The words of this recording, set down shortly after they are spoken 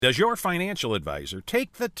Does your financial advisor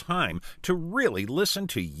take the time to really listen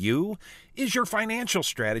to you? Is your financial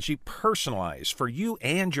strategy personalized for you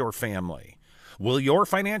and your family? Will your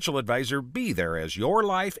financial advisor be there as your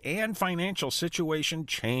life and financial situation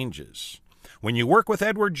changes? When you work with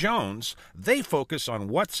Edward Jones, they focus on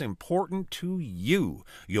what's important to you.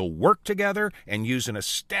 You'll work together and use an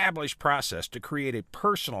established process to create a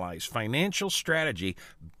personalized financial strategy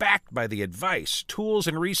backed by the advice, tools,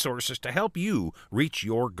 and resources to help you reach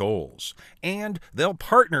your goals. And they'll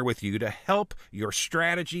partner with you to help your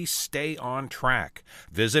strategy stay on track.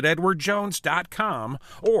 Visit edwardjones.com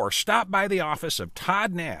or stop by the office of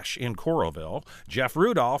Todd Nash in Coralville, Jeff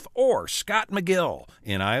Rudolph, or Scott McGill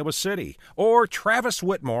in Iowa City, or Travis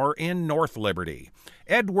Whitmore in North Liberty.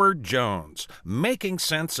 Edward Jones, Making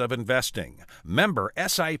Sense of Investing. Member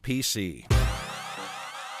SIPC.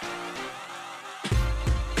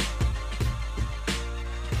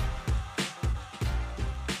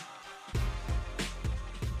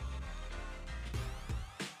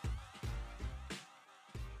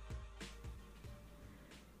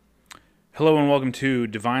 Hello and welcome to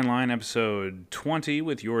Divine Line episode 20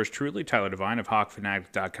 with yours truly, Tyler Devine of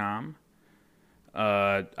HawkFanatic.com.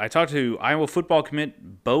 I talked to Iowa football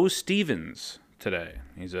commit Bo Stevens today.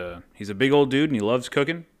 He's a big old dude and he loves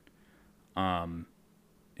cooking.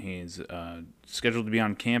 He's scheduled to be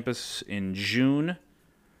on campus in June,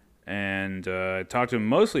 and I talked to him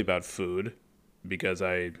mostly about food because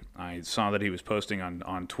I saw that he was posting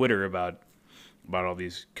on Twitter about all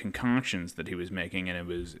these concoctions that he was making, and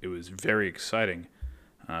it was very exciting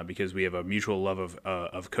because we have a mutual love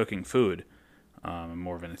of cooking food. I'm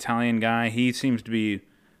more of an Italian guy. He seems to be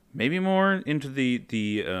maybe more into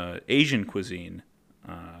the Asian cuisine.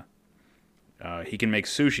 He can make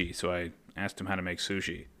sushi, so I asked him how to make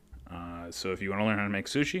sushi. So if you want to learn how to make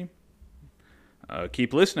sushi,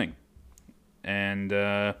 keep listening. And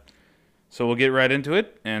so we'll get right into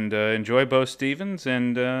it and enjoy Bo Stevens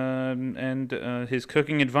and his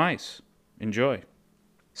cooking advice. Enjoy.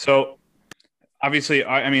 So obviously,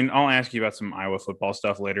 I mean, I'll ask you about some Iowa football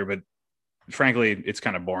stuff later, but frankly, it's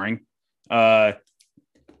kind of boring. I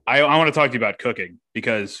want to talk to you about cooking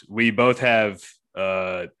because we both have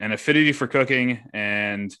an affinity for cooking,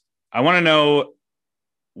 and I want to know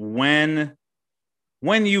when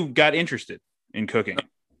you got interested in cooking.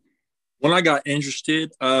 When I got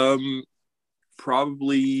interested,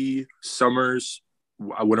 probably summers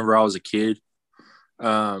whenever I was a kid.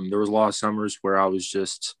 There was a lot of summers where I was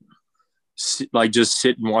just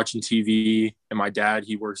sitting watching TV, and my dad,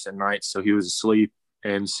 he works at night, so he was asleep,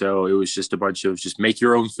 and so it was just a bunch of just make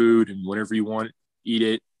your own food and whenever you want, eat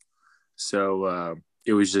it. So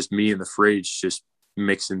it was just me in the fridge just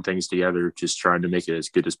mixing things together, just trying to make it as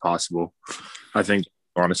good as possible. I think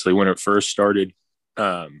honestly when it first started,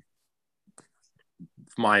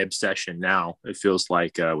 my obsession now, it feels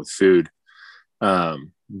like with food,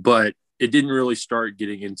 but it didn't really start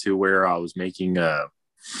getting into where I was making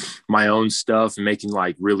my own stuff and making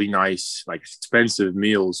like really nice, like expensive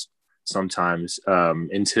meals sometimes,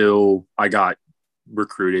 until I got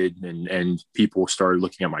recruited and people started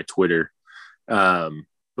looking at my Twitter.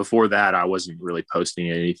 Before that, I wasn't really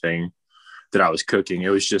posting anything that I was cooking. It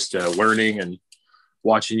was just learning and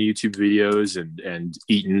watching YouTube videos and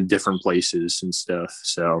eating different places and stuff.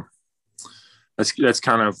 So that's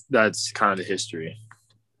kind of the history.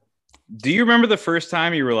 Do you remember the first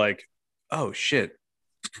time you were like, "Oh shit,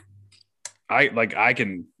 I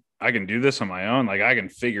can do this on my own. Like I can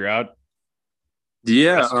figure out."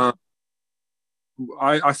 Yeah,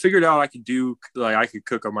 I figured out I could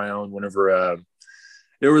cook on my own whenever.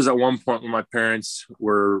 There was at one point when my parents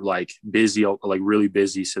were like busy, like really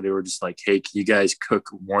busy. So they were just like, "Hey, can you guys cook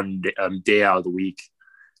one day out of the week?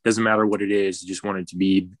 Doesn't matter what it is. Just want it to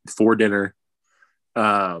be for dinner."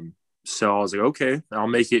 So I was like, "Okay, I'll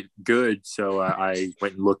make it good." So I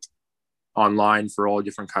went and looked online for all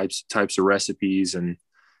different types of recipes and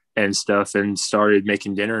stuff, and started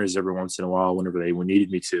making dinners every once in a while whenever they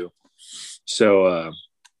needed me to. So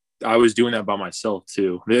I was doing that by myself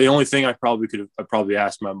too. The only thing I probably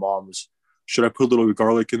asked my mom was, should I put a little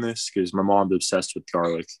garlic in this? Because my mom's obsessed with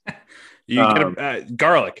garlic. You get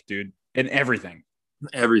garlic, dude, in everything.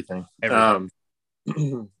 Everything.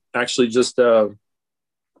 Actually, just the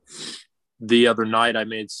other night, I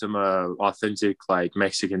made some authentic like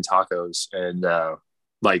Mexican tacos and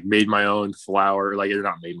like made my own flour. Like,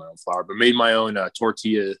 not made my own flour, but made my own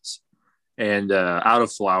tortillas and out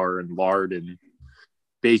of flour and lard and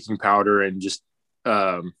baking powder, and just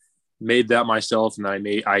made that myself. And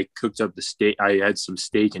I cooked up the steak. I had some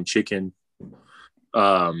steak and chicken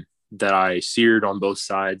that I seared on both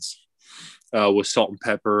sides, with salt and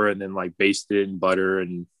pepper, and then like basted it in butter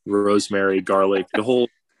and rosemary, garlic, the whole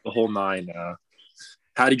nine.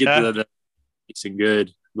 How to get the tasting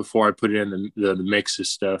good before I put it in the mix of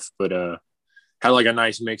stuff, but had like a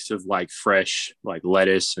nice mix of like fresh like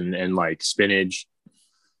lettuce and like spinach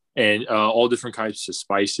and all different types of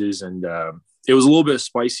spices, and it was a little bit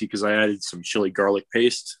spicy because I added some chili garlic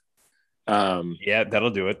paste. Yeah,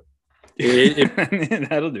 that'll do it.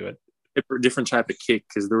 That'll do it. A different type of kick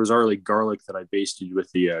because there was already garlic that I basted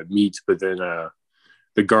with the meat, but then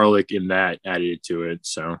the garlic in that added to it.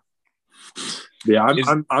 So yeah,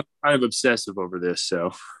 I'm kind of obsessive over this.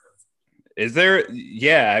 So is there?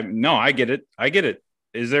 Yeah, no, I get it. I get it.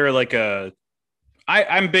 Is there like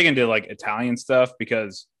I'm big into like Italian stuff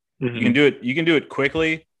because you can do it. You can do it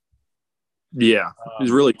quickly. Yeah, it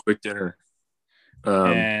was really quick dinner.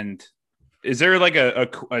 And is there like a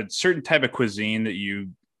certain type of cuisine that you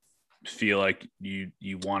feel like you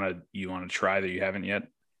want to try that you haven't yet?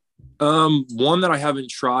 One that I haven't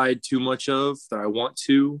tried too much of that I want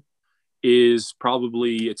to is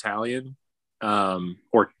probably Italian,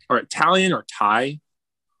 or Italian or Thai.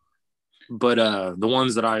 But the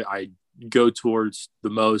ones that I go towards the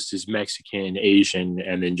most is Mexican, Asian,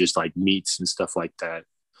 and then just like meats and stuff like that.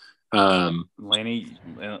 Lainey,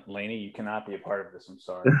 you cannot be a part of this. I'm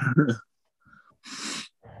sorry.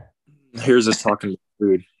 Here's us talking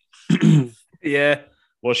food. Yeah.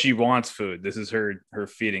 Well, she wants food. This is her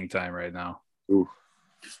feeding time right now. Ooh,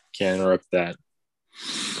 can't interrupt that.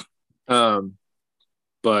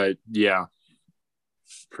 But yeah,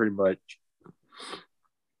 pretty much.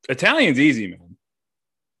 Italian's easy, man.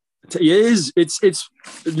 It is. It's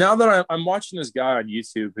now that I'm watching this guy on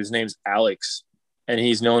YouTube. His name's Alex, and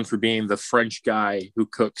he's known for being the French guy who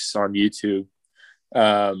cooks on YouTube.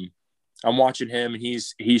 I'm watching him, and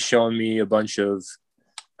he's showing me a bunch of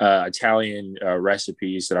Italian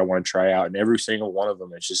recipes that I want to try out, and every single one of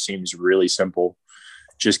them, it just seems really simple.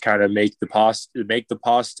 Just kind of make the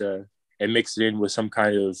pasta and mix it in with some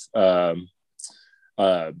kind of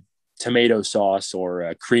tomato sauce or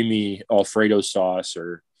a creamy Alfredo sauce,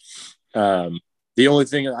 or the only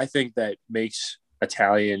thing I think that makes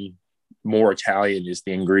Italian more Italian is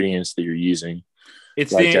the ingredients that you're using.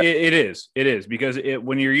 It's like, it is because if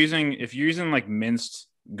you're using like minced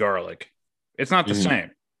garlic, it's not the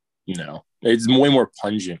same. No, it's way more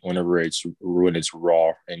pungent whenever it's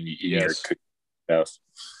raw and you're cooking stuff.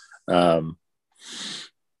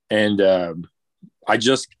 I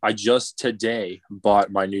just today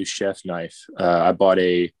bought my new chef knife. I bought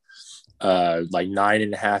a like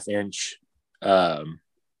 9.5 inch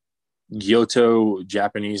Gyoto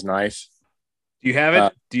Japanese knife. Do you have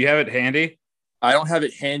it? Do you have it handy? I don't have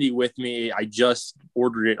it handy with me. I just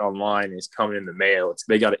ordered it online. It's coming in the mail.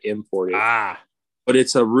 They got to import it. But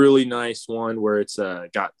it's a really nice one where it's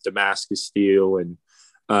got Damascus steel, and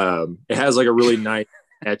it has like a really nice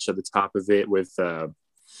etch at the top of it with a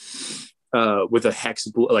hex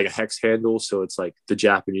handle. So it's like the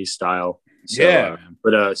Japanese style. So, yeah.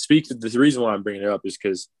 But the reason why I'm bringing it up is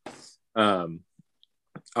because I'm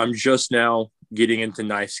just now getting into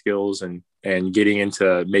knife skills and getting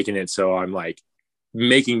into making it so I'm like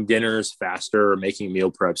making dinners faster or making meal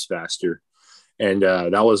preps faster. And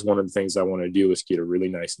that was one of the things I want to do, is get a really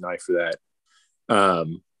nice knife for that.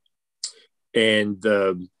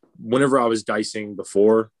 Whenever I was dicing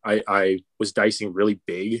before, I was dicing really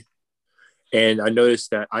big. And I noticed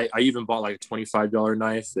that I even bought like a $25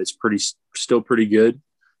 knife that's still pretty good.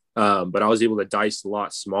 But I was able to dice a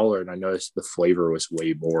lot smaller, and I noticed the flavor was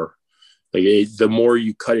way more. Like the more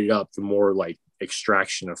you cut it up, the more like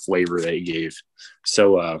extraction of flavor that it gave.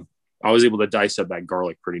 So I was able to dice up that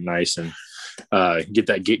garlic pretty nice and get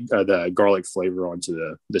the garlic flavor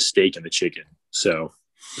onto the steak and the chicken. So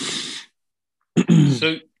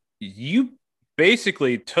you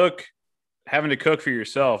basically took having to cook for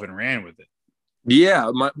yourself and ran with it. Yeah,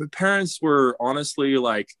 my parents were honestly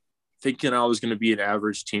like thinking I was going to be an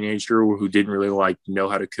average teenager who didn't really like know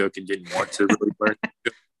how to cook and didn't want to really learn to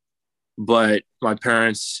cook. But my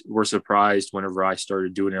parents were surprised whenever I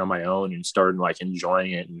started doing it on my own and started like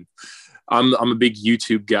enjoying it. And I'm a big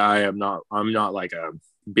YouTube guy. I'm not like a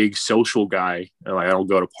big social guy. Like I don't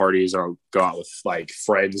go to parties. I don't go out with like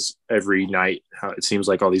friends every night. How it seems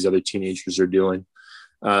like all these other teenagers are doing.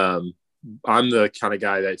 I'm the kind of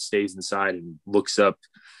guy that stays inside and looks up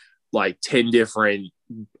like 10 different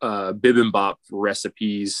bibimbap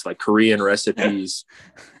recipes, like Korean recipes.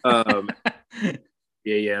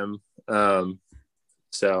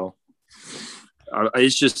 So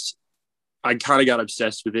it's just, I kind of got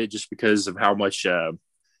obsessed with it just because of how much the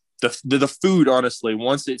food, honestly,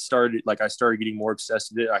 once it started, like I started getting more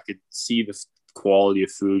obsessed with it, I could see quality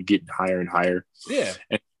of food getting higher and higher. Yeah.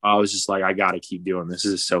 And I was just like, I got to keep doing this.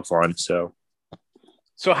 This is so fun. So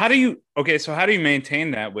how do you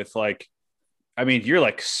maintain that with like, I mean, you're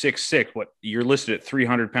like 6'6". What, you're listed at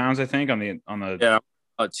 300 pounds, I think, on the on the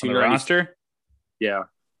roster. Yeah.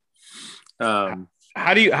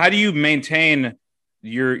 How do you maintain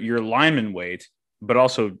your lineman weight, but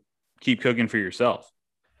also keep cooking for yourself?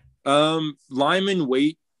 Lineman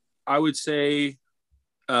weight, I would say,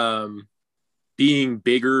 being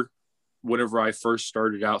bigger whenever I first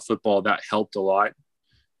started out football, that helped a lot.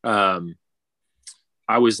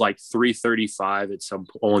 I was like 335 at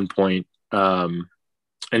one point. And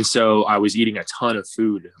so I was eating a ton of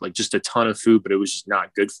food, like just a ton of food, but it was just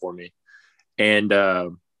not good for me. And I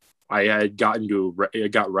had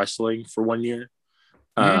got wrestling for 1 year.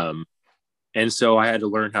 Mm-hmm. And so I had to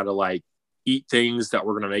learn how to like eat things that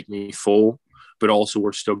were going to make me full, but also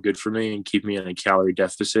were still good for me and keep me in a calorie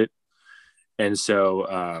deficit. And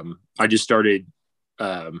so I just started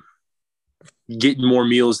getting more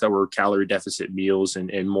meals that were calorie deficit meals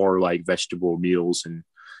and more like vegetable meals. And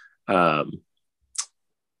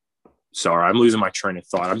sorry, I'm losing my train of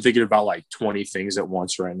thought. I'm thinking about like 20 things at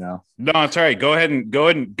once right now. No, it's all right. Go ahead and go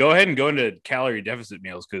into calorie deficit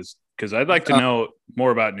meals because I'd like to know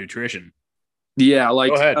more about nutrition. Yeah,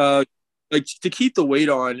 like to keep the weight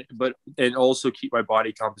on, and also keep my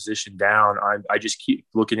body composition down. I just keep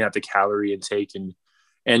looking at the calorie intake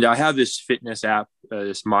and I have this fitness app,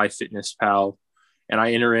 this MyFitnessPal, and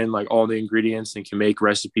I enter in like all the ingredients and can make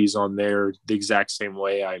recipes on there the exact same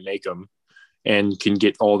way I make them, and can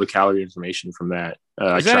get all the calorie information from that.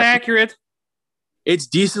 Is that accurate? It's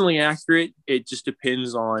decently accurate. It just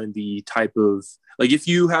depends on the type of, like, if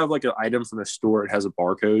you have like an item from the store, it has a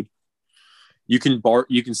barcode. You can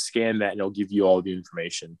scan that and it'll give you all the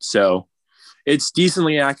information. So it's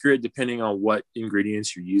decently accurate depending on what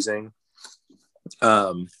ingredients you're using.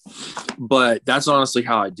 But that's honestly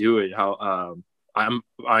how I do it.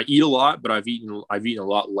 I eat a lot, but I've eaten a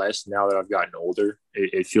lot less now that I've gotten older.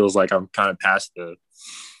 It feels like I'm kind of past the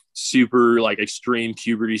super like extreme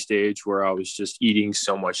puberty stage where I was just eating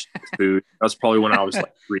so much food. That's probably when I was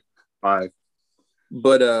like 3, 5.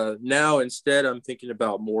 But now instead I'm thinking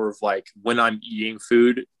about more of like when I'm eating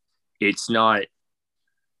food, it's not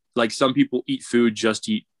like some people eat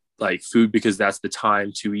like food because that's the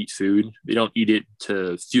time to eat food. They don't eat it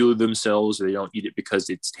to fuel themselves, or they don't eat it because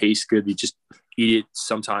it tastes good. They just eat it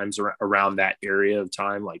sometimes around that area of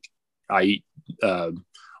time. Like I eat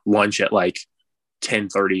lunch at like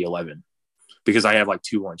 10:30, 11 because I have like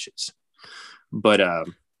 2 lunches. But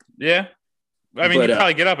yeah, I mean, you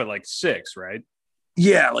probably get up at like 6, right?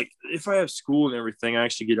 Yeah, like if I have school and everything, I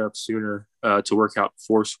actually get up sooner to work out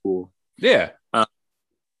before school. Yeah.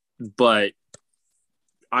 But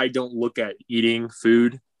I don't look at eating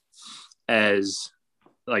food as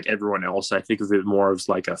like everyone else. I think of it more as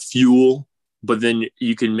like a fuel, but then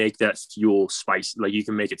you can make that fuel spicy. Like you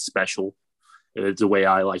can make it special. It's the way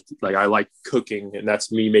I like cooking, and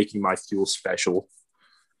that's me making my fuel special.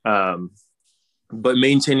 But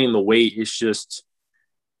maintaining the weight is just,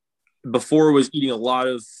 before it was eating a lot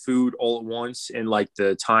of food all at once and like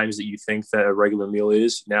the times that you think that a regular meal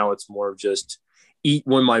is. Now it's more of just eat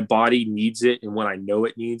when my body needs it and when I know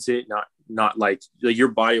it needs it. Not like your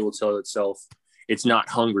body will tell itself it's not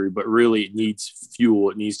hungry, but really it needs fuel.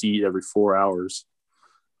 It needs to eat every 4 hours,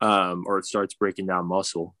 or it starts breaking down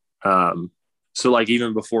muscle. So like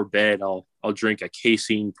even before bed, I'll drink a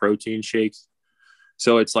casein protein shake.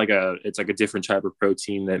 So it's like a different type of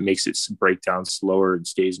protein that makes it break down slower and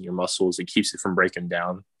stays in your muscles. It keeps it from breaking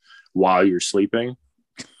down while you're sleeping.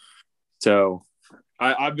 So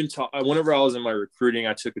I've been whenever I was in my recruiting,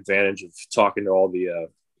 I took advantage of talking to all the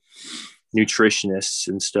nutritionists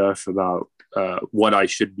and stuff about what I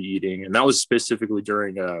should be eating. And that was specifically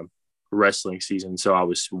during wrestling season. So I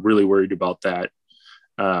was really worried about that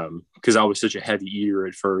because I was such a heavy eater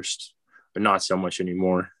at first, but not so much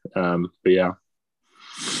anymore. But yeah.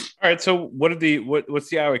 All right. So what's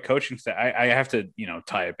the Iowa coaching staff? I have to,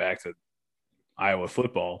 tie it back to Iowa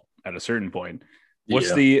football at a certain point.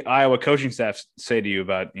 What's the Iowa coaching staff say to you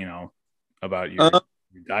about your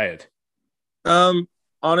diet?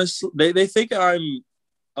 Honestly, they think I'm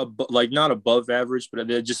not above average, but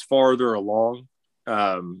they're just farther along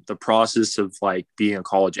the process of like being a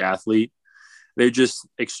college athlete. They're just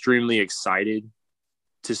extremely excited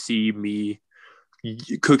to see me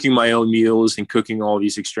cooking my own meals and cooking all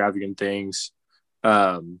these extravagant things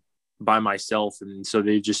by myself. And so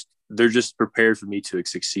they're just prepared for me to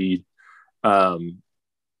succeed on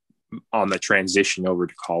the transition over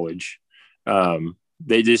to college. Honestly,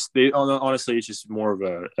 it's just more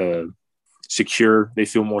of a secure. They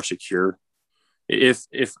feel more secure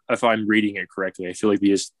if I'm reading it correctly. I feel like they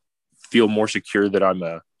just feel more secure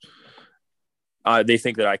that they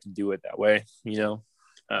think that I can do it that way, you know.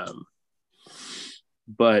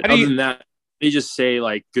 But other than that, they just say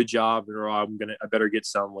like "good job" or I better get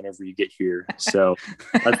some whenever you get here. So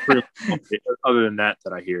that's pretty much it. Other than that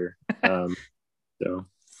I hear. So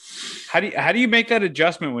how do you make that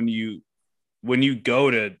adjustment when you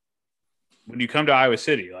come to Iowa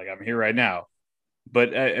City? Like I'm here right now,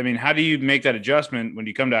 but I mean, how do you make that adjustment when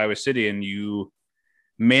you come to Iowa City and you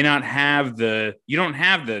may not have the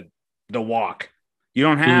wok? You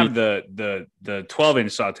don't have the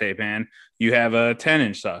 12-inch saute pan. You have a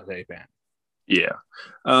 10-inch saute pan. Yeah.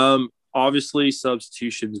 Obviously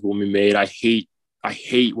substitutions will be made. I hate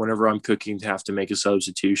whenever I'm cooking to have to make a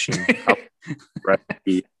substitution.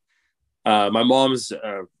 My mom's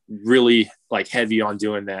really like heavy on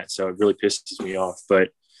doing that, so it really pisses me off. But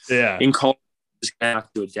yeah, in college, just gonna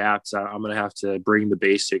have to adapt. I'm gonna have to bring the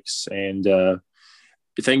basics, and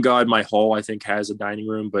thank God my hall I think has a dining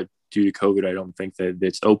room, but due to COVID, I don't think that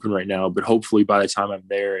it's open right now. But hopefully, by the time I'm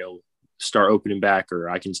there, it'll start opening back, or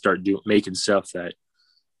I can start making stuff that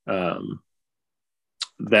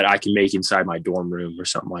that I can make inside my dorm room or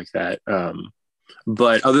something like that.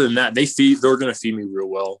 But other than that, they're going to feed me real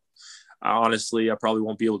well. Honestly, I probably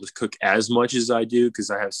won't be able to cook as much as I do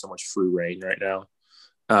because I have so much free reign right now.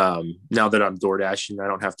 Now that I'm door dashing, I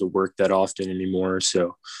don't have to work that often anymore.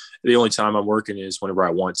 So the only time I'm working is whenever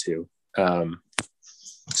I want to.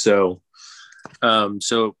 So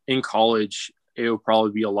in college, it'll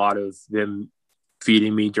probably be a lot of them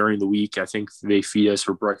feeding me during the week. I think they feed us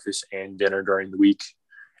for breakfast and dinner during the week,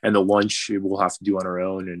 and the lunch we'll have to do on our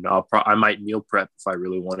own. And I might meal prep if I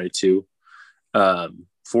really wanted to,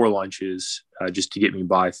 for lunches, just to get me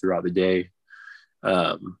by throughout the day.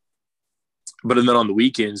 But then on the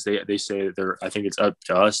weekends, they say that I think it's up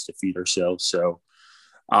to us to feed ourselves. So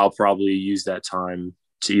I'll probably use that time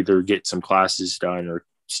to either get some classes done or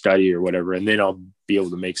study or whatever, and then I'll be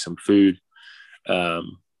able to make some food.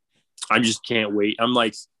 I just can't wait.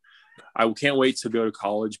 I can't wait to go to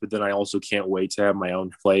college, but then I also can't wait to have my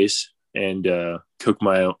own place and cook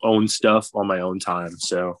my own stuff on my own time.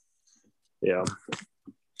 So, yeah.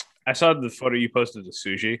 I saw the photo you posted of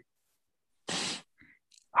sushi.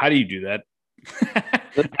 How do you do that?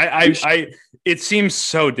 It seems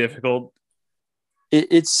so difficult.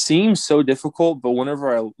 It seems so difficult, but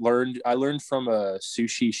whenever I learned from a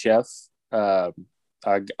sushi chef.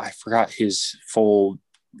 I forgot his full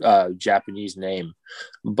Japanese name,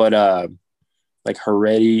 but like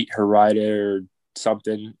Harada or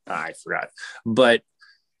something. I forgot, but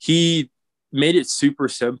he made it super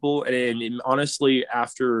simple, and honestly,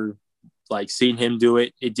 after like seeing him do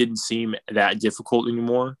it, it didn't seem that difficult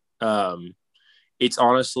anymore. It's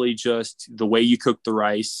honestly just the way you cook the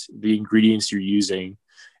rice, the ingredients you're using,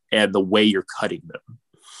 and the way you're cutting them.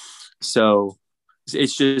 So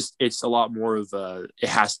it's a lot more of it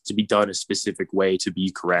has to be done a specific way to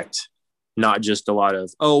be correct, not just a lot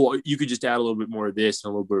of, oh, you could just add a little bit more of this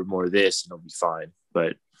and a little bit more of this and it'll be fine.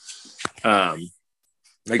 But so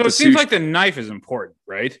it seems like the knife is important,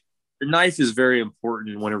 right? The knife is very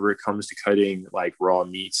important whenever it comes to cutting like raw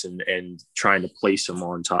meats and trying to place them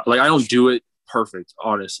on top. Like I don't do it perfect,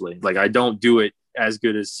 honestly. Like I don't do it as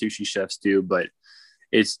good as sushi chefs do, but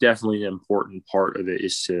it's definitely an important part of it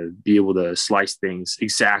is to be able to slice things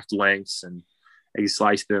exact lengths and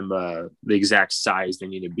slice them the exact size they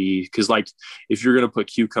need to be. Because like if you're going to put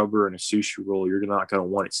cucumber in a sushi roll, you're not going to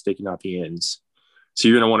want it sticking out the ends. So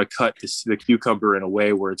you're going to want to cut the cucumber in a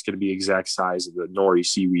way where it's going to be exact size of the nori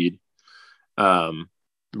seaweed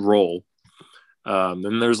roll.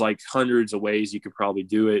 Then there's like hundreds of ways you could probably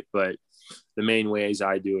do it, but the main ways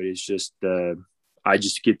I do it is just I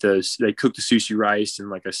just get they cook the sushi rice in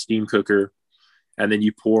like a steam cooker, and then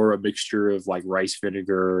you pour a mixture of like rice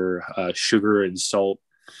vinegar, sugar, and salt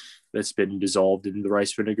that's been dissolved in the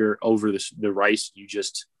rice vinegar over the rice. You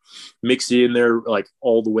just mix it in there like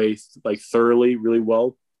all the way, like thoroughly, really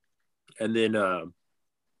well. And then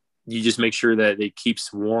you just make sure that it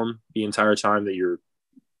keeps warm the entire time that you're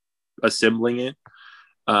assembling it.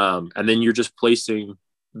 And then you're just placing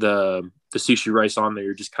the sushi rice on there.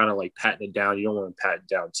 You're just kind of like patting it down. You don't want to pat it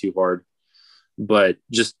down too hard, but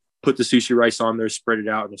just put the sushi rice on there, spread it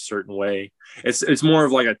out in a certain way. It's more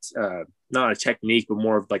of like not a technique, but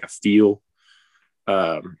more of like a feel.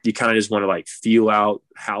 You kind of just want to like feel out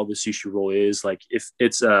how the sushi roll is. Like if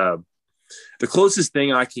it's the closest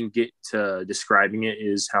thing I can get to describing it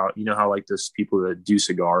is how like those people that do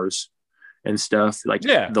cigars and stuff, like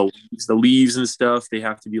the leaves and stuff, they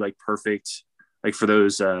have to be like perfect. Like for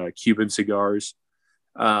those Cuban cigars,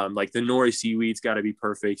 like the nori seaweed's got to be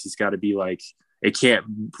perfect. It's got to be like It can't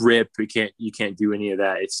rip. You can't do any of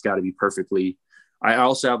that. It's got to be perfectly. I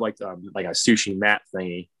also have like a sushi mat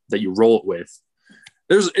thingy that you roll it with.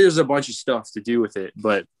 There's a bunch of stuff to do with it,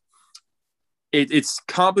 but it's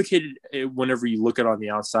complicated whenever you look at it on the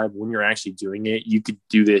outside. When you're actually doing it, you could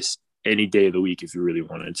do this any day of the week if you really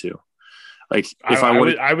wanted to. Like if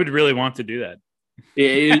I would really want to do that.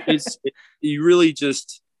 You really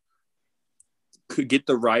just could get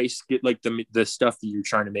the rice, get like the stuff that you're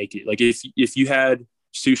trying to make it. Like if you had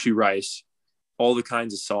sushi rice, all the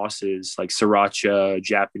kinds of sauces like sriracha,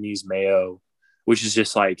 Japanese mayo, which is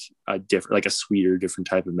just like a sweeter, different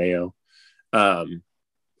type of mayo.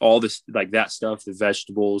 All this like that stuff, the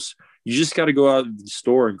vegetables. You just got to go out to the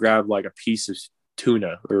store and grab like a piece of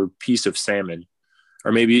tuna or a piece of salmon,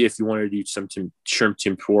 or maybe if you wanted to do some shrimp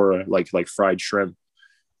tempura, like fried shrimp,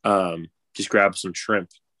 just grab some shrimp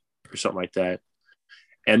or something like that,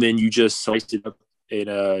 and then you just slice it up in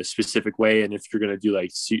a specific way. And if you're gonna do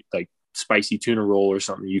like spicy tuna roll or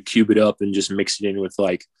something, you cube it up and just mix it in with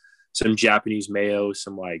like some Japanese mayo,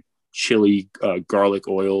 some like chili, garlic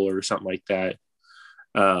oil or something like that.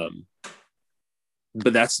 But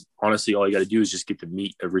that's honestly all you got to do is just get the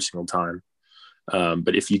meat every single time.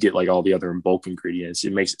 But if you get like all the other bulk ingredients,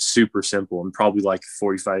 it makes it super simple and probably like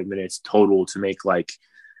 45 minutes total to make like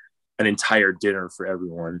an entire dinner for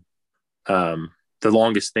everyone. The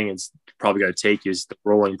longest thing it's probably got to take is the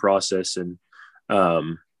rolling process and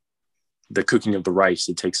the cooking of the rice.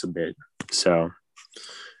 It takes a bit. So,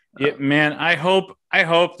 yeah, man, I hope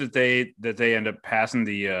that they end up passing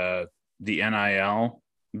the NIL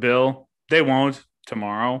bill. They won't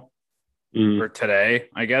tomorrow or today.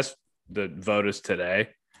 I guess the vote is today,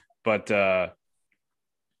 but I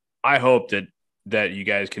hope that you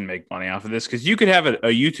guys can make money off of this because you could have a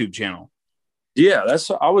YouTube channel. Yeah,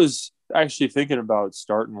 I was actually thinking about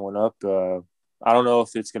starting one up. I don't know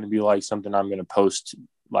if it's going to be like something I'm going to post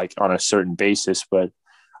like on a certain basis, but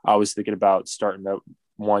I was thinking about starting up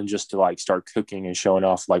one just to like start cooking and showing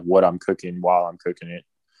off like what I'm cooking while I'm cooking it.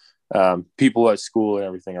 People at school and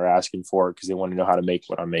everything are asking for it because they want to know how to make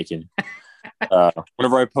what I'm making.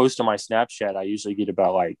 Whenever I post on my Snapchat, I usually get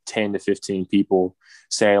about like 10 to 15 people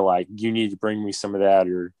saying like, you need to bring me some of that,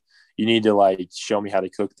 or you need to like show me how to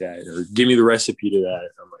cook that, or give me the recipe to that.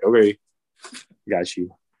 I'm like, okay, got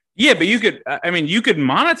you. Yeah, but you could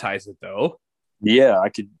monetize it though. Yeah, I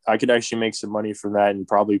could actually make some money from that and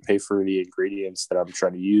probably pay for the ingredients that I'm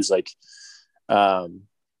trying to use. Like,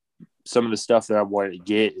 some of the stuff that I wanted to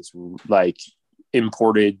get is like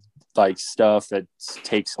imported like stuff that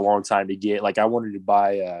takes a long time to get. Like I wanted to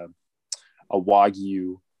buy a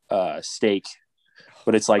Wagyu steak,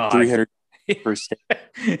 but it's like $300 per steak.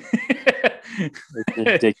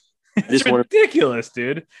 It's ridiculous,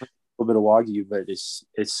 dude. A little bit of Wagyu, but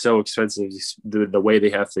it's so expensive. The way they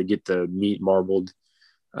have to get the meat marbled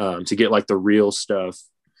to get like the real stuff,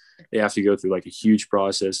 they have to go through like a huge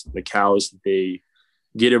process. The cows that they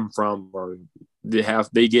get them from, or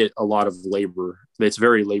they get a lot of labor. It's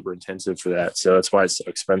very labor intensive for that, so that's why it's so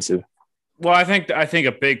expensive. Well, I think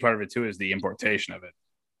a big part of it too is the importation of it.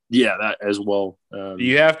 Yeah, that as well.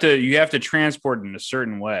 You have to transport it in a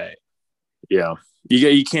certain way. Yeah,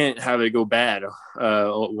 you can't have it go bad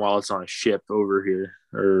while it's on a ship over here,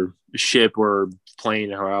 or ship or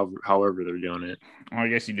plane, however they're doing it. Well, I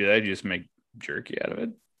guess you do that. You just make jerky out of it.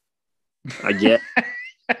 I get.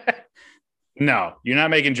 No, you're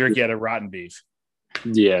not making jerky out of rotten beef.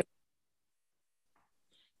 Yeah.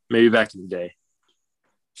 Maybe back in the day.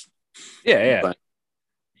 Yeah. But,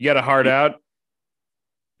 you got a hard out?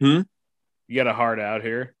 You got a hard out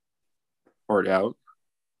here? Hard out?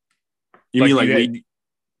 You mean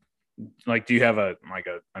like do you have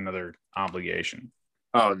another obligation?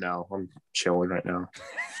 Oh no, I'm chilling right now.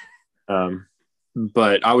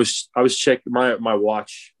 But I was checking my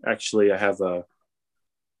watch. Actually, I have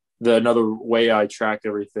another way I track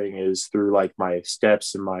everything is through like my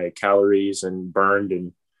steps and my calories and burned,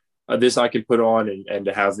 and this I can put on and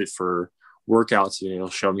to have it for workouts, and it'll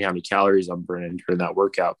show me how many calories I'm burning during that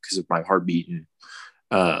workout because of my heartbeat and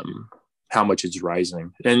how much it's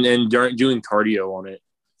rising. And during doing cardio on it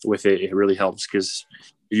with it, it really helps because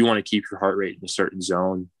if you want to keep your heart rate in a certain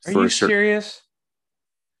zone. Are you serious?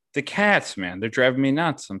 The cats, man, they're driving me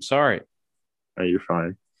nuts. I'm sorry. Oh, you're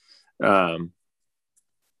fine.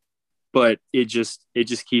 But it just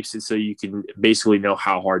keeps it so you can basically know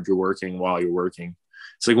how hard you're working while you're working.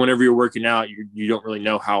 It's like whenever you're working out, you don't really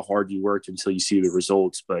know how hard you worked until you see the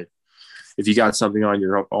results. But if you got something on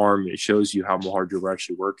your arm, it shows you how hard you're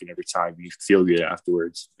actually working every time. You feel good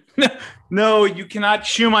afterwards. No, you cannot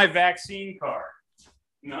chew my vaccine card.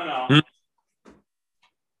 No.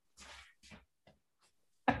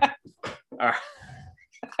 right.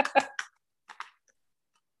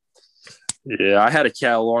 Yeah, I had a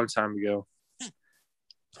cat a long time ago.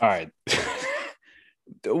 All right.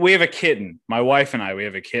 We have a kitten. My wife and I, we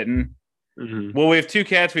have a kitten. Mm-hmm. Well, we have 2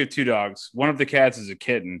 cats. We have 2 dogs. One of the cats is a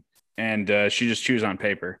kitten, and she just chews on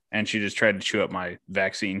paper, and she just tried to chew up my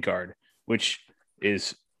vaccine card, which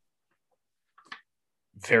is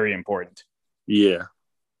very important. Yeah.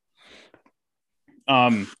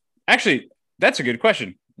 Actually, that's a good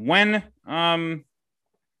question. When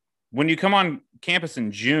you come on campus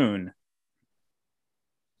in June,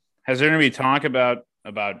 has there going to be talk about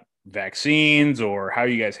vaccines or how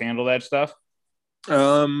you guys handle that stuff?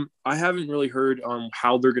 I haven't really heard on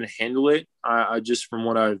how they're going to handle it. I just from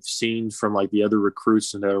what I've seen from like the other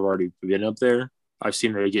recruits that have already been up there, I've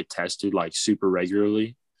seen they get tested like super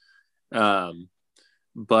regularly.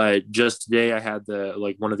 But just today I had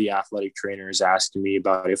one of the athletic trainers asking me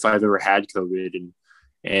about if I've ever had COVID,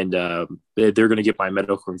 and they're going to get my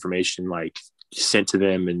medical information like sent to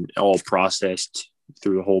them and all processed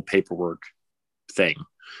through the whole paperwork thing.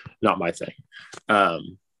 Not my thing.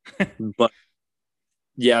 But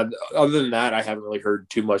yeah, other than that, I haven't really heard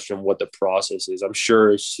too much on what the process is. I'm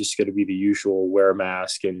sure it's just going to be the usual: wear a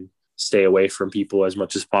mask and stay away from people as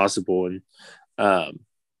much as possible. And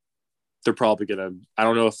they're probably going to, I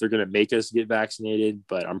don't know if they're going to make us get vaccinated,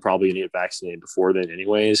 but I'm probably going to get vaccinated before then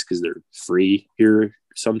anyways, because they're free here.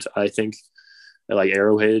 I think at like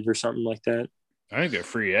Arrowhead or something like that. I think they're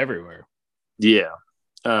free everywhere. Yeah.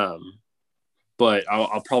 But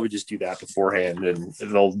I'll probably just do that beforehand, and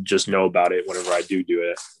they'll just know about it whenever I do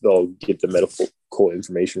it. They'll get the medical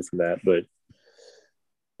information from that. But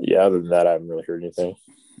yeah, other than that, I haven't really heard anything.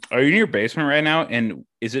 Are you in your basement right now? And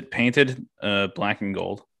is it painted black and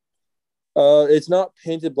gold? It's not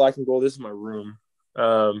painted black and gold. This is my room.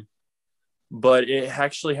 But it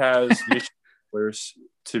actually has Michigan colors,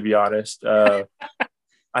 to be honest. I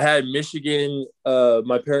had Michigan.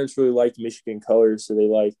 My parents really liked Michigan colors, so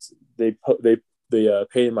they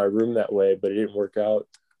painted my room that way, but it didn't work out,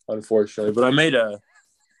 unfortunately. But I made a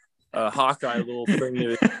Hawkeye little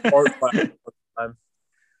thing art time.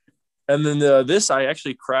 And then this, I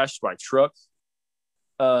actually crashed my truck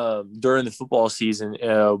during the football season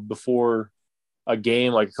before a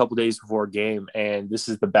game, like a couple days before a game. And this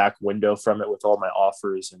is the back window from it with all my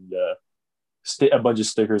offers and a bunch of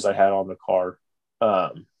stickers I had on the car.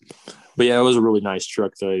 But yeah, it was a really nice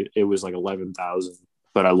truck. Though it was like 11,000,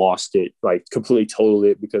 but I lost it, like completely totaled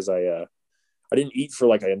it because I didn't eat for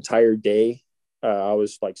like an entire day. I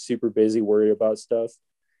was like super busy, worried about stuff,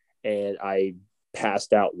 and I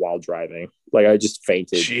passed out while driving. Like I just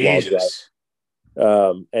fainted while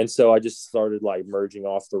driving. And so I just started like merging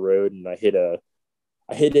off the road, and I hit a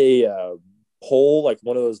pole, like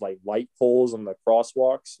one of those like light poles on the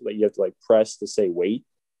crosswalks that you have to like press to say wait.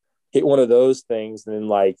 Hit one of those things, and then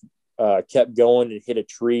like kept going and hit a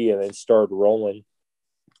tree, and then started rolling.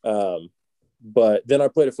 But then I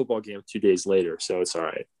played a football game 2 days later, so it's all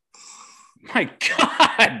right. My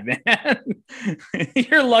God, man,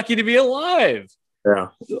 you're lucky to be alive. Yeah,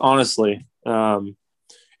 honestly,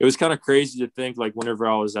 it was kind of crazy to think like whenever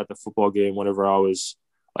I was at the football game, whenever I was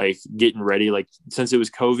like getting ready, like since it was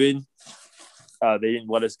COVID, they didn't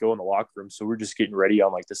let us go in the locker room, so we're just getting ready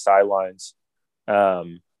on like the sidelines.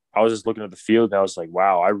 I was just looking at the field, and I was like,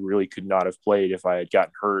 wow, I really could not have played if I had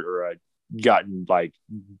gotten hurt or I'd gotten like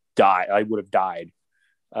died. I would have died.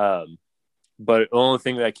 But the only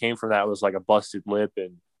thing that came from that was like a busted lip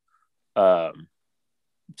and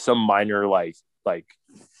some minor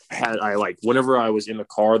whenever I was in the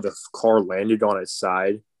car landed on its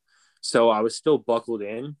side. So I was still buckled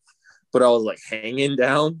in, but I was like hanging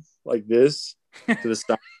down like this to the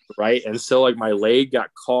side, right? And so like my leg got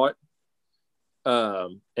caught.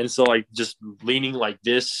 And so like just leaning like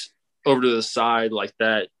this over to the side like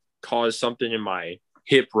that caused something in my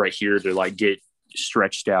hip right here to like get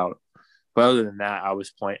stretched out. But other than that, I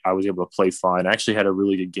was able to play fine. I actually had a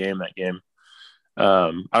really good game that game.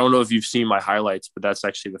 I don't know if you've seen my highlights, but that's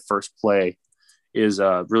actually the first play is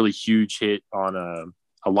a really huge hit on a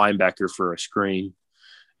linebacker for a screen.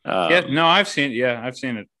 I've seen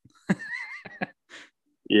it.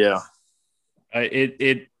 Yeah.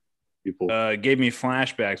 It gave me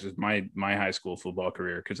flashbacks with my high school football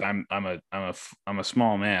career because I'm a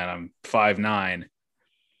small man. I'm 5'9".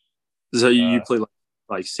 So you play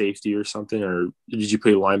like safety or something, or did you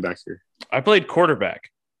play linebacker? I played quarterback.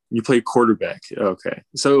 You played quarterback. Okay,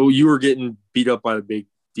 so you were getting beat up by the big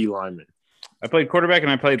D lineman. I played quarterback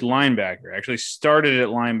and I played linebacker. I actually started at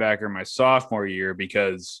linebacker my sophomore year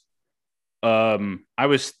because I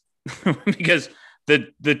was because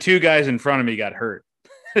the 2 guys in front of me got hurt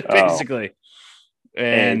basically.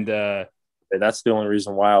 And That's the only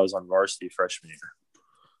reason why I was on varsity freshman year.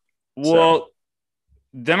 Well,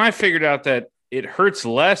 then I figured out that it hurts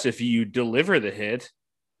less if you deliver the hit.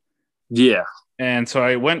 Yeah. And so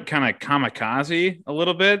I went kind of kamikaze a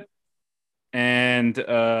little bit, and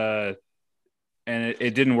it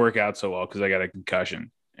didn't work out so well because I got a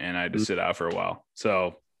concussion and I had to sit out for a while.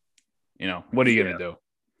 So, what are you going to do?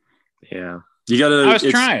 Yeah. You got to – I was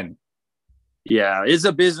trying. Yeah. It's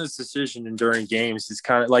a business decision, and during games, it's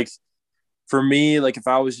kind of like – for me, like if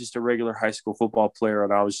I was just a regular high school football player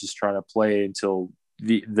and I was just trying to play until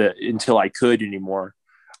until I could anymore,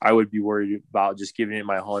 I would be worried about just giving it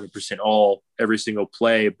my 100% all every single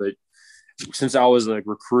play. But since I was a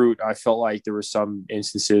recruit, I felt like there were some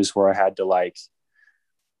instances where I had to like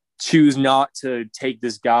choose not to take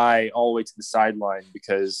this guy all the way to the sideline,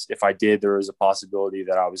 because if I did, there was a possibility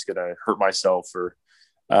that I was going to hurt myself, or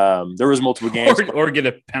there was multiple games or get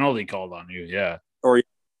a penalty called on you. Yeah. Or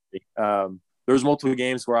there was multiple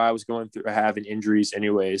games where I was going through having injuries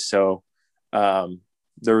anyways. So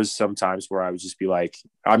there was some times where I would just be like,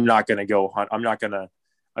 I'm not going to go hunt. I'm not going to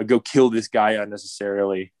go kill this guy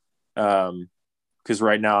unnecessarily. Because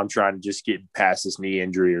right now I'm trying to just get past this knee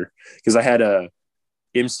injury, or because I had a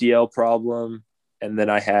MCL problem, and then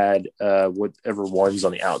I had whatever one's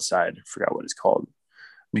on the outside. I forgot what it's called.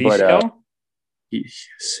 PCL? But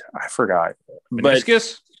I forgot.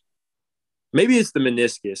 Meniscus? But maybe it's the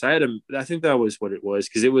meniscus. I think that was what it was,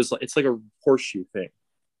 because it's like a horseshoe thing.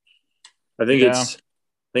 I think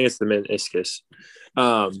it's the meniscus.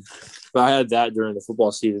 But I had that during the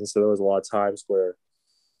football season, so there was a lot of times where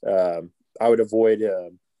I would avoid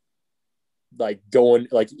like going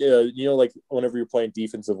like like whenever you're playing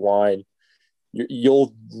defensive line,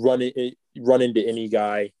 you'll run into any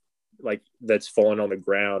guy like that's falling on the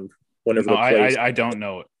ground whenever the plays. I don't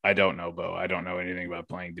know. I don't know, Bo. I don't know anything about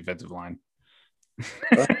playing defensive line.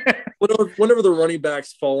 Whenever the running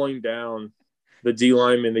back's falling down, the D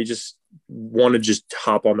lineman, they just want to just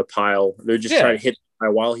hop on the pile. They're just trying to hit the guy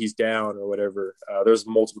while he's down or whatever. There's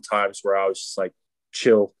multiple times where I was just like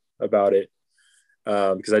chill about it,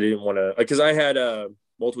 because I didn't want to. Because I had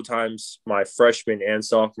multiple times my freshman and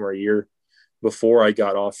sophomore year before I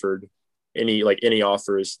got offered any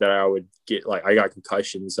offers that I would get. Like I got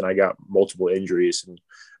concussions and I got multiple injuries, and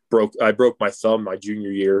I broke my thumb my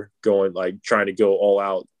junior year going like trying to go all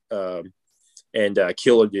out and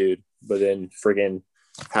kill a dude, but then friggin'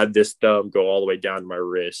 had this thumb go all the way down to my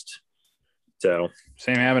wrist. So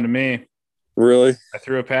same happened to me. Really? I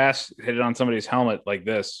threw a pass, hit it on somebody's helmet like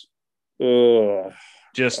this. Ugh.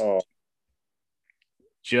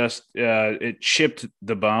 It chipped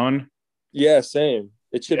the bone. Yeah, same.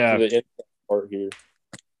 It chipped the inside part here.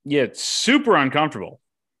 Yeah, it's super uncomfortable.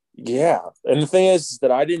 Yeah, and the thing is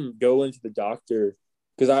that I didn't go into the doctor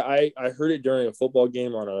because I heard it during a football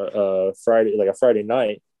game on a Friday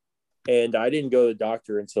night, and I didn't go to the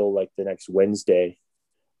doctor until like the next Wednesday.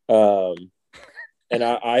 And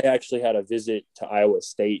I actually had a visit to Iowa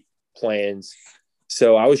State plans,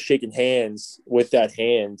 so I was shaking hands with that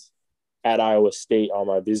hand at Iowa State on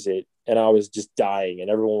my visit, and I was just dying, and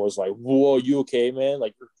everyone was like, "Whoa, you okay, man?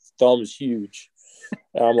 Like your thumb is huge."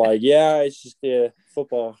 And I'm like, "Yeah, it's just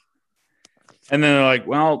football." And then they're like,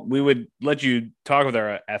 well, we would let you talk with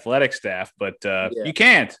our athletic staff, but you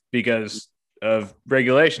can't because of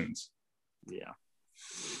regulations. Yeah.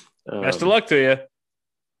 Best of luck to you.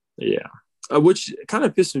 Yeah. Which kind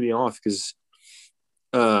of pissed me off because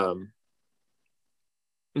a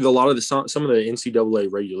lot of some of the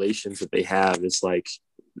NCAA regulations that they have, it's like,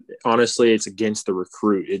 honestly, it's against the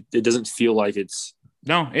recruit. It doesn't feel like it's.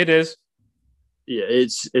 No, it is. Yeah,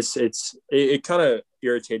 it kind of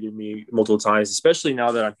irritated me multiple times, especially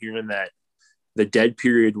now that I'm hearing that the dead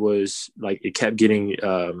period was like it kept getting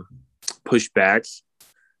pushed back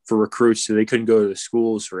for recruits, so they couldn't go to the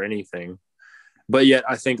schools for anything. But yet,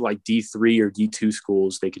 I think like D3 or D2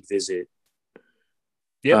 schools they could visit.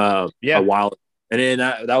 A while, and then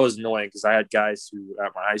that was annoying because I had guys who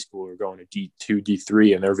at my high school were going to D2,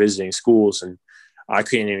 D3, and they're visiting schools, and I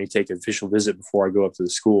couldn't even take an official visit before I go up to the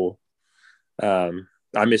school.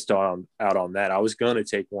 I missed out on that. I was going to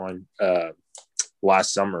take one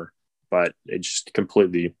last summer, but it just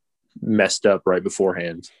completely messed up right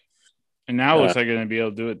beforehand. And now it looks like I'm going to be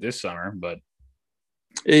able to do it this summer, but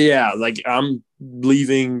yeah, like I'm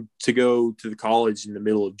leaving to go to the college in the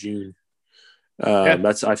middle of June.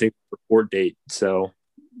 That's, I think, the report date. So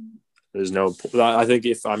there's no, I think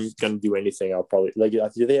if I'm going to do anything, I'll probably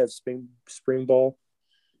do they have spring ball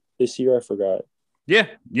this year? I forgot. Yeah.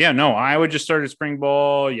 No, Iowa just started spring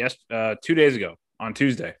ball 2 days ago on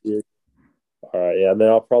Tuesday. Yeah. All right. Yeah. And then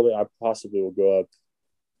I possibly will go up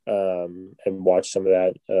and watch some of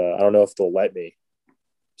that. I don't know if they'll let me.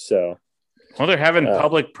 So, Well, they're having uh,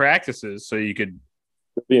 public practices, so you could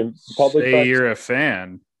being public say practice, you're a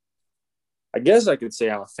fan. I guess I could say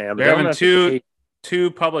I'm a fan, but They're then I'm gonna having have to pay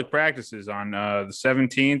two public practices on the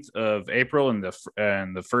 17th of April and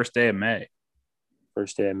the first day of May.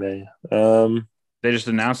 first day of May. They just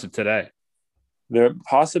announced it today. There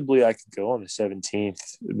possibly I could go on the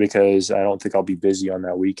 17th because I don't think I'll be busy on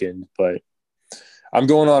that weekend. But I'm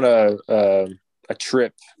going on a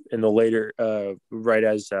trip in the later right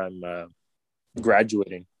as I'm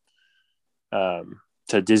graduating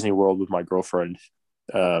to Disney World with my girlfriend.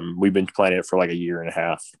 We've been planning it for like a year and a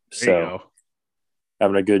half. There you So go.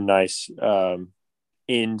 having a good, nice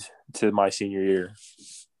end to my senior year.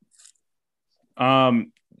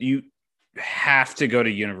 You have to go to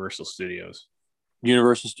Universal Studios.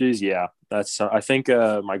 Universal Studios, yeah. That's I think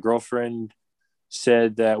my girlfriend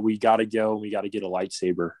said that we got to go and we got to get a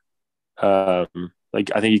lightsaber. Like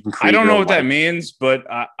I think you can I create don't your know own what that light. means, but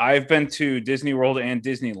I've been to Disney World and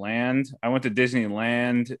Disneyland. I went to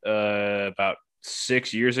Disneyland about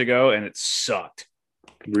 6 years ago, and it sucked.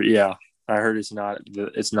 Yeah, I heard it's not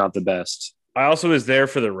the best. I also was there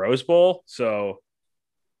for the Rose Bowl, so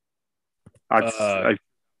I, uh, I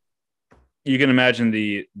you can imagine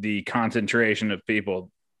the concentration of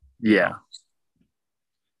people. yeah.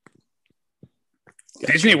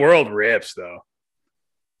 Disney World rips though.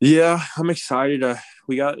 Yeah, I'm excited.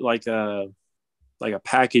 We got like a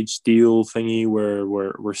package deal thingy where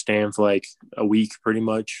we're staying for like a week pretty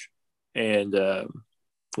much, and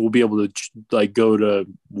we'll be able to like go to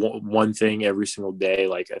one thing every single day.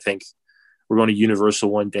 Like I think we're going to Universal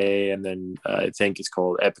one day, and then I think it's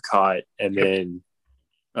called Epcot, and Yep. then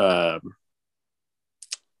um,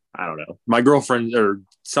 I don't know. My girlfriend or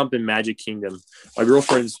something Magic Kingdom. My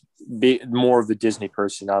girlfriend's more of the Disney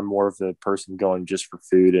person. I'm more of the person going just for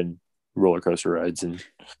food and roller coaster rides and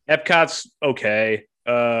Epcot's okay.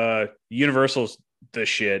 Universal's the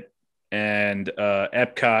shit, and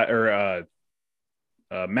Epcot or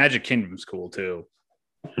Magic Kingdom's cool too.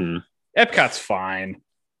 hmm. Epcot's fine,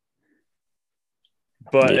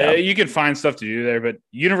 but Yeah. you can find stuff to do there. But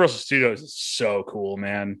Universal Studios is so cool,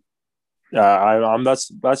 man. I'm that's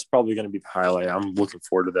probably going to be the highlight. I'm looking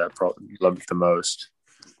forward to that. Probably love it the most.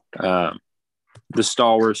 Um, the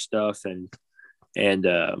Star Wars stuff and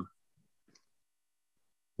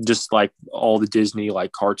just like all the Disney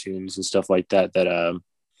like cartoons and stuff like that that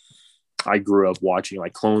I grew up watching,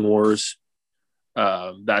 like Clone Wars.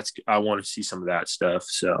 That's I want to see some of that stuff.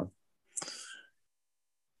 So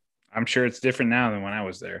I'm sure it's different now than when I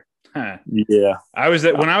was there. Huh. yeah, I was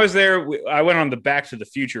there when I was there. I went on the Back to the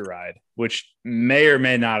Future ride, which may or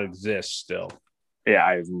may not exist still. yeah,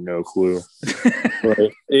 I have no clue.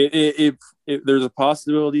 But there's a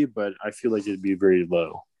possibility, but I feel like it'd be very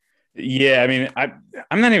low. Yeah, I mean,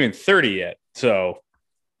 I'm not even 30 yet, so.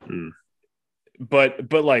 Hmm. But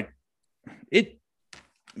like,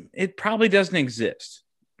 it probably doesn't exist.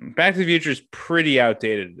 Back to the Future is pretty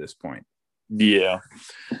outdated at this point. Yeah,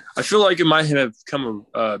 I feel like it might have come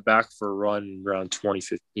back for a run around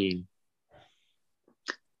 2015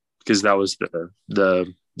 because that was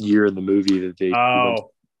the year in the movie that they.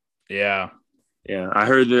 Oh, yeah. Yeah, I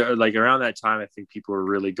heard that like around that time, I think people were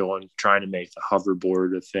really trying to make the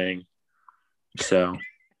hoverboard a thing. So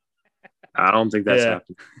I don't think that's Yeah.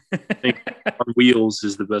 happening. I think on wheels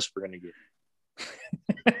is the best we're gonna get.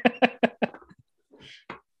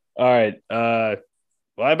 All right.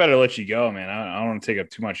 Well, I better let you go, man. I don't want to take up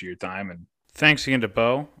too much of your time. And thanks again to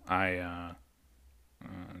Bo. I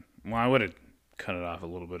would have cut it off a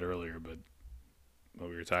little bit earlier, but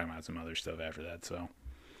we were talking about some other stuff after that. So,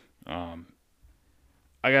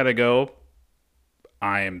 I gotta go.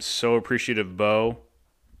 I am so appreciative of Bo.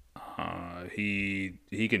 He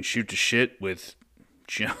can shoot to shit with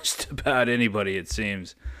just about anybody, it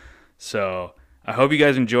seems. So I hope you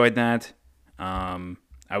guys enjoyed that.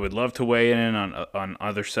 I would love to weigh in on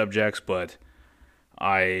other subjects, but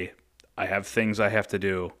I have things I have to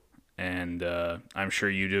do, and I'm sure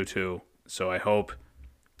you do too. So I hope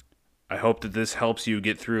that this helps you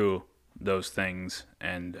get through those things,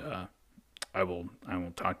 and I will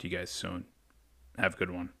talk to you guys soon. Have a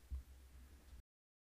good one.